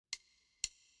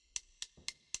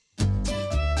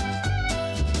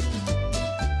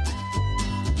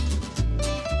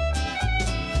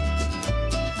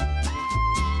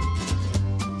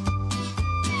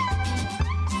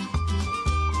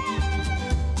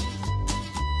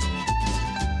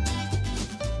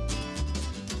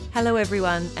Hello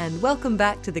everyone and welcome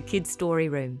back to the Kids Story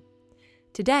Room.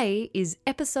 Today is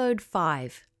episode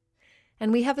 5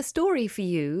 and we have a story for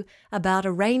you about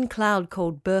a rain cloud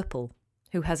called Burple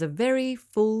who has a very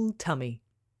full tummy.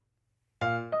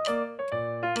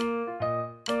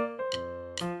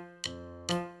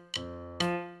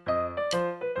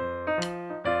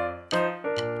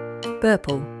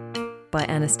 Burple by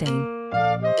Anna Steen.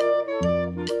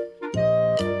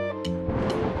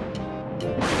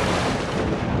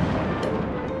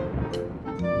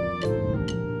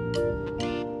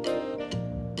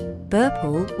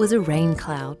 Burple was a rain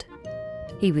cloud.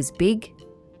 He was big,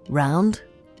 round,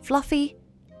 fluffy,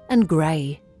 and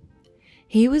grey.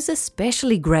 He was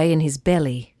especially grey in his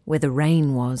belly, where the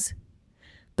rain was.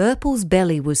 Burple's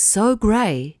belly was so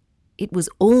grey, it was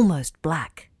almost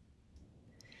black.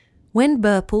 When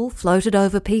Burple floated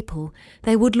over people,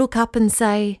 they would look up and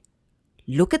say,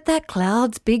 "Look at that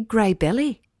cloud's big grey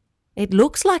belly. It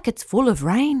looks like it's full of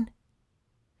rain."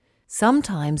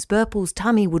 Sometimes Burple's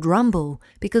tummy would rumble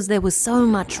because there was so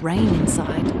much rain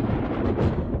inside.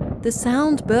 The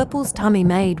sound Burple's tummy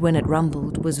made when it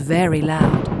rumbled was very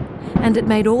loud, and it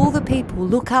made all the people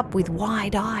look up with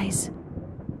wide eyes.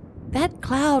 "That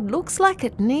cloud looks like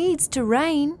it needs to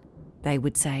rain," they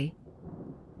would say.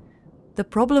 The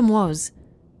problem was,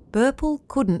 Burple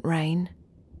couldn't rain.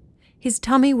 His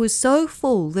tummy was so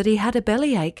full that he had a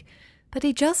bellyache, but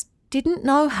he just didn't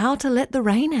know how to let the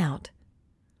rain out.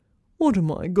 "What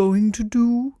am I going to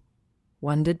do?"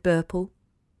 wondered Burple.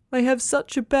 "I have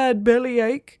such a bad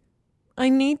bellyache. I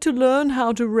need to learn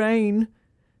how to rain.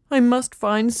 I must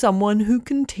find someone who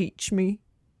can teach me."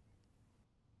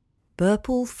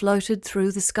 Burple floated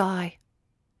through the sky.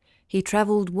 He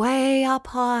travelled way up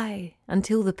high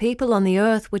until the people on the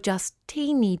earth were just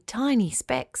teeny tiny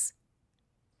specks.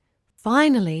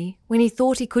 Finally, when he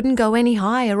thought he couldn't go any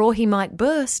higher or he might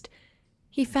burst,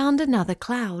 he found another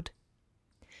cloud.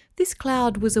 This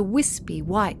cloud was a wispy,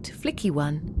 white, flicky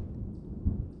one.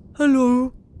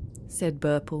 "Hello," said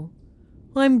Burple.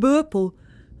 "I'm Burple,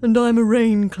 and I'm a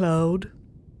rain cloud.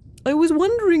 I was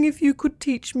wondering if you could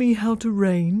teach me how to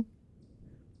rain."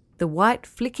 The white,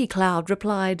 flicky cloud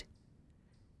replied,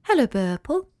 "Hello,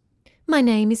 Burple. My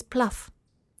name is Pluff.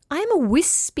 I am a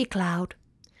wispy cloud.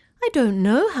 I don't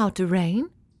know how to rain.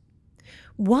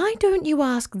 Why don't you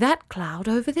ask that cloud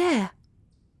over there?"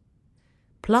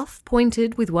 Pluff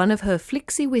pointed with one of her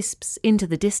flixy wisps into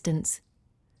the distance.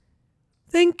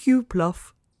 "Thank you,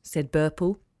 Pluff," said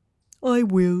Burple. "I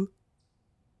will."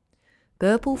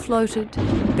 Burple floated,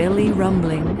 belly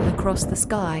rumbling, across the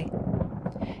sky.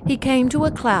 He came to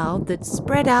a cloud that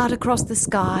spread out across the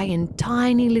sky in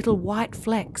tiny little white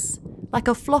flecks, like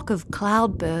a flock of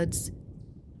cloudbirds.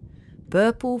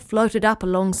 Burple floated up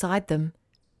alongside them.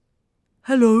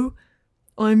 "Hello,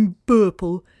 I'm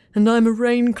Burple, and I'm a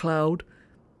rain cloud.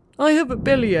 I have a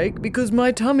bellyache because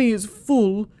my tummy is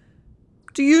full.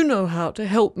 Do you know how to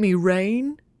help me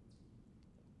rain?"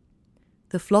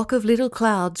 The flock of little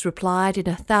clouds replied in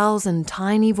 1,000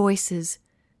 tiny voices.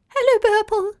 "Hello,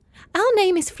 Burple. Our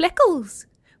name is Fleckles.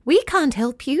 We can't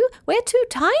help you. We're too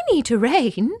tiny to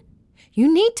rain.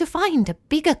 You need to find a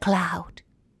bigger cloud."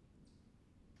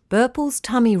 Burple's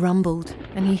tummy rumbled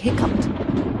and he hiccuped.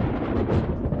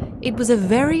 It was a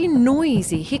very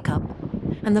noisy hiccup,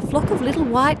 and the flock of little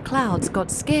white clouds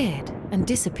got scared and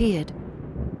disappeared.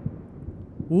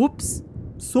 "Whoops,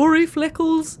 sorry,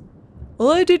 Fleckles.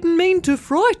 I didn't mean to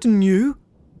frighten you,"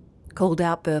 called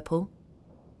out Burple.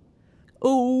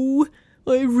 "Oh,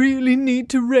 I really need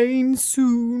to rain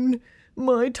soon.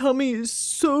 My tummy is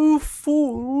so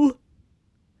full."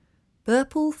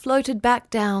 Burple floated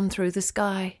back down through the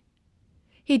sky.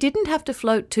 He didn't have to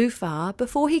float too far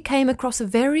before he came across a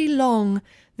very long,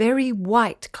 very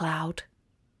white cloud.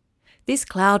 This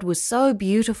cloud was so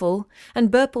beautiful,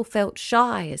 and Burple felt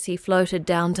shy as he floated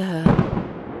down to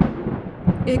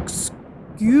her.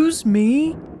 "Excuse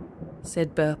me,"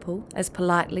 said Burple as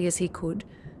politely as he could.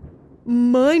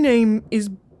 "My name is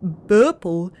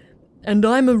Burple, and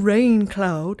I'm a rain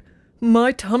cloud.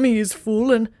 My tummy is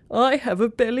full and I have a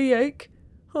bellyache.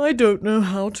 I don't know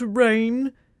how to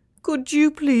rain. Could you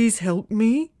please help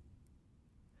me?"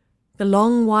 The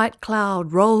long white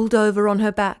cloud rolled over on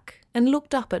her back and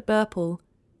looked up at Burple.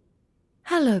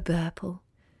 "Hello, Burple.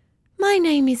 My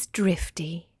name is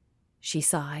Drifty," she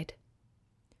sighed.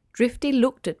 Drifty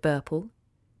looked at Burple.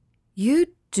 "You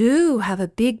do have a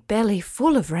big belly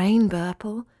full of rain,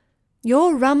 Burple.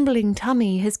 Your rumbling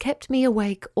tummy has kept me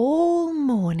awake all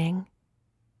morning."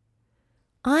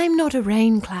 "I'm not a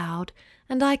rain cloud,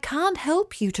 and I can't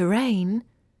help you to rain,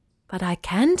 but I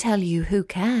can tell you who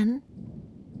can."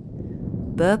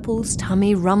 Burple's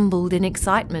tummy rumbled in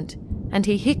excitement, and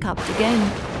he hiccuped again.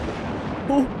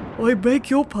 "Oh, I beg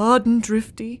your pardon,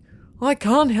 Drifty. I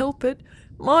can't help it.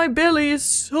 My belly is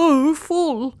so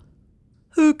full.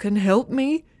 Who can help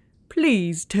me?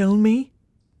 Please tell me."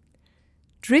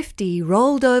 Drifty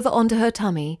rolled over onto her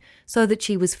tummy so that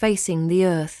she was facing the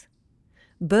earth.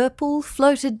 Burple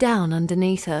floated down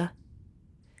underneath her.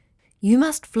 "You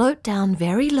must float down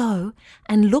very low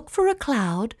and look for a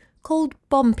cloud called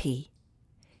Bompy.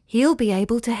 He'll be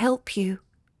able to help you,"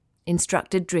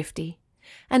 instructed Drifty,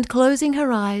 and closing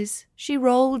her eyes, she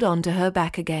rolled onto her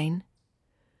back again.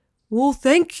 "Well,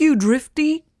 thank you,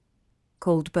 Drifty,"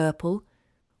 called Burple.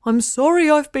 "I'm sorry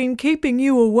I've been keeping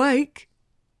you awake."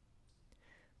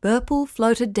 Burple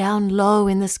floated down low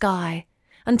in the sky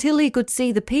until he could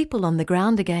see the people on the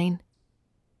ground again.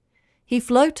 He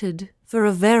floated for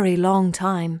a very long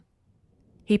time.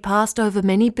 He passed over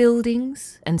many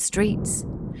buildings and streets,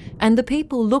 and the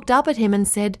people looked up at him and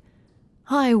said,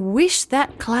 "I wish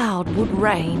that cloud would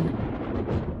rain."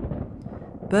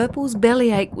 Burple's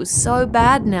bellyache was so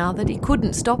bad now that he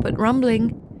couldn't stop it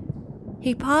rumbling.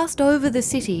 He passed over the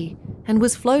city and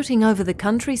was floating over the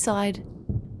countryside.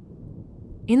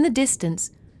 In the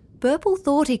distance, Burple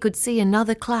thought he could see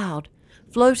another cloud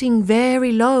floating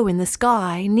very low in the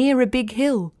sky near a big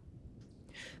hill.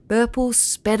 Burple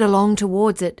sped along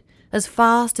towards it as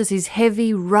fast as his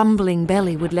heavy, rumbling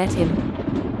belly would let him.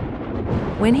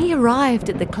 When he arrived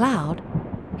at the cloud,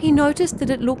 he noticed that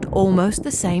it looked almost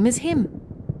the same as him,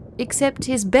 except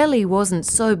his belly wasn't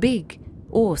so big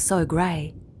or so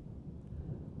grey.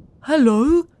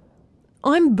 "Hello,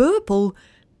 I'm Burple.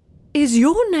 Is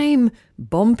your name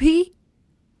Bompy?"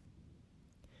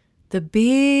 The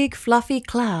big, fluffy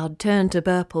cloud turned to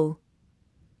Burple.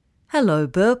 "Hello,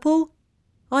 Burple.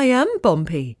 I am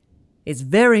Bompy. It's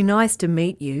very nice to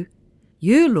meet you.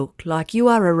 You look like you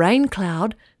are a rain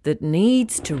cloud that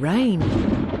needs to rain."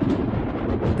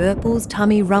 Burple's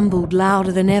tummy rumbled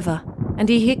louder than ever, and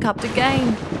he hiccuped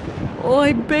again.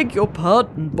 "I beg your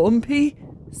pardon, Bompy,"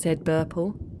 said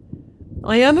Burple.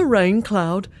 "I am a rain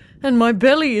cloud, and my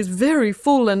belly is very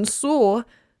full and sore,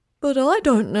 but I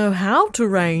don't know how to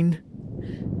rain.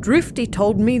 Drifty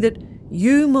told me that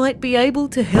you might be able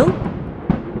to help."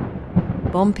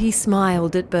 Bompy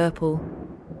smiled at Burple.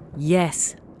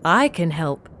 "Yes, I can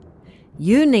help.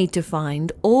 You need to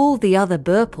find all the other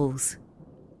Burples.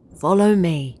 Follow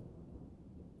me."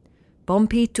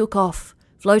 Bompy took off,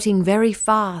 floating very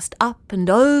fast up and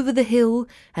over the hill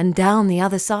and down the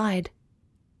other side.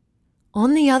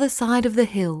 On the other side of the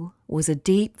hill was a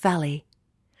deep valley,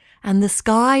 and the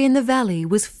sky in the valley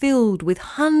was filled with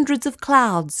hundreds of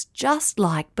clouds just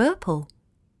like Burple.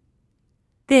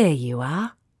 "There you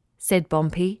are," said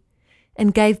Bompy,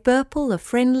 and gave Burple a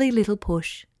friendly little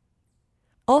push.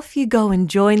 "Off you go and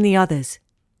join the others.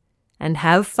 And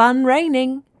have fun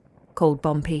raining," called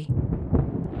Bompy.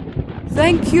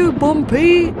 "Thank you,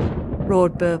 Bompy,"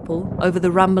 roared Burple over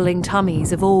the rumbling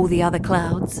tummies of all the other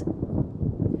clouds.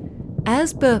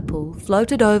 As Burple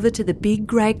floated over to the big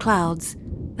grey clouds,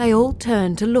 they all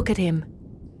turned to look at him.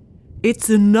 "It's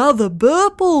another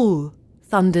Burple,"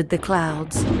 thundered the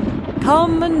clouds.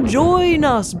 "Come and join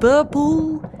us,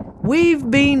 Burple. We've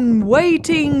been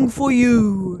waiting for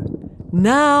you.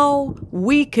 Now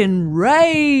we can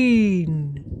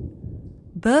rain."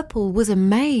 Burple was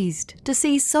amazed to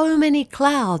see so many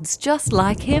clouds just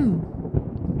like him.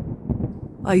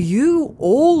 "Are you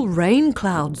all rain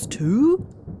clouds too?"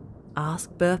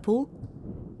 asked Burple.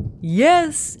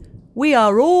 "Yes, we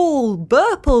are all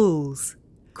Burples.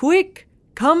 Quick,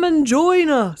 come and join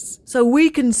us so we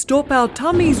can stop our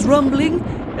tummies rumbling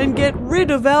and get rid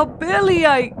of our belly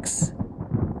aches."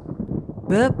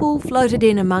 Burple floated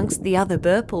in amongst the other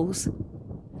Burples.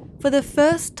 For the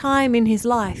first time in his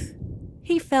life,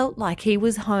 he felt like he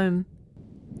was home.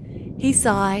 He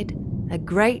sighed a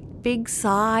great big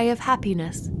sigh of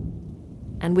happiness,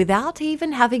 and without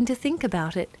even having to think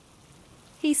about it,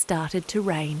 he started to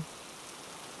rain.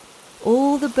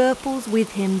 All the Burples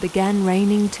with him began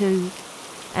raining too,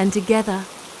 and together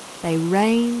they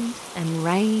rained and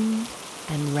rained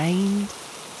and rained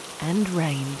and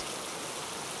rained.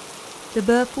 The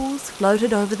Burples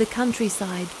floated over the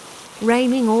countryside,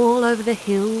 raining all over the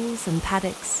hills and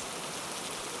paddocks.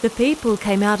 The people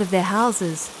came out of their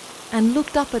houses and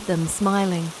looked up at them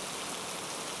smiling.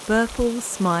 Burple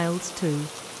smiled too.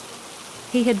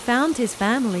 He had found his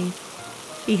family.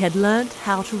 He had learnt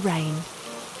how to rain.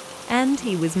 And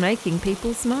he was making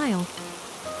people smile.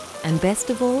 And best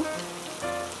of all,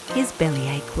 his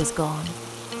bellyache was gone.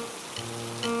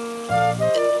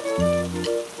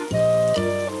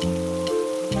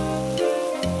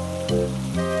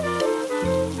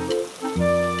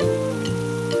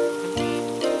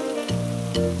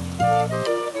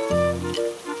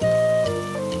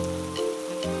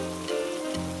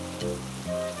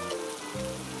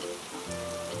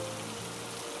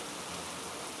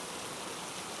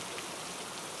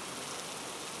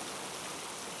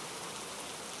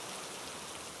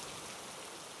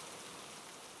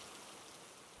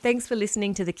 Thanks for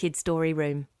listening to the Kids Story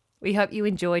Room. We hope you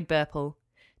enjoyed Burple.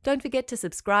 Don't forget to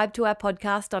subscribe to our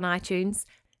podcast on iTunes,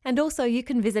 and also you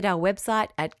can visit our website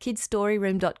at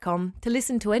kidsstoryroom.com to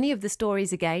listen to any of the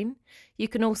stories again. You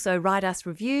can also write us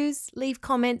reviews, leave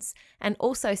comments, and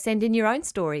also send in your own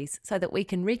stories so that we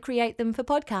can recreate them for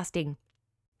podcasting.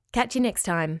 Catch you next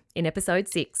time in episode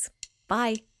 6.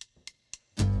 Bye.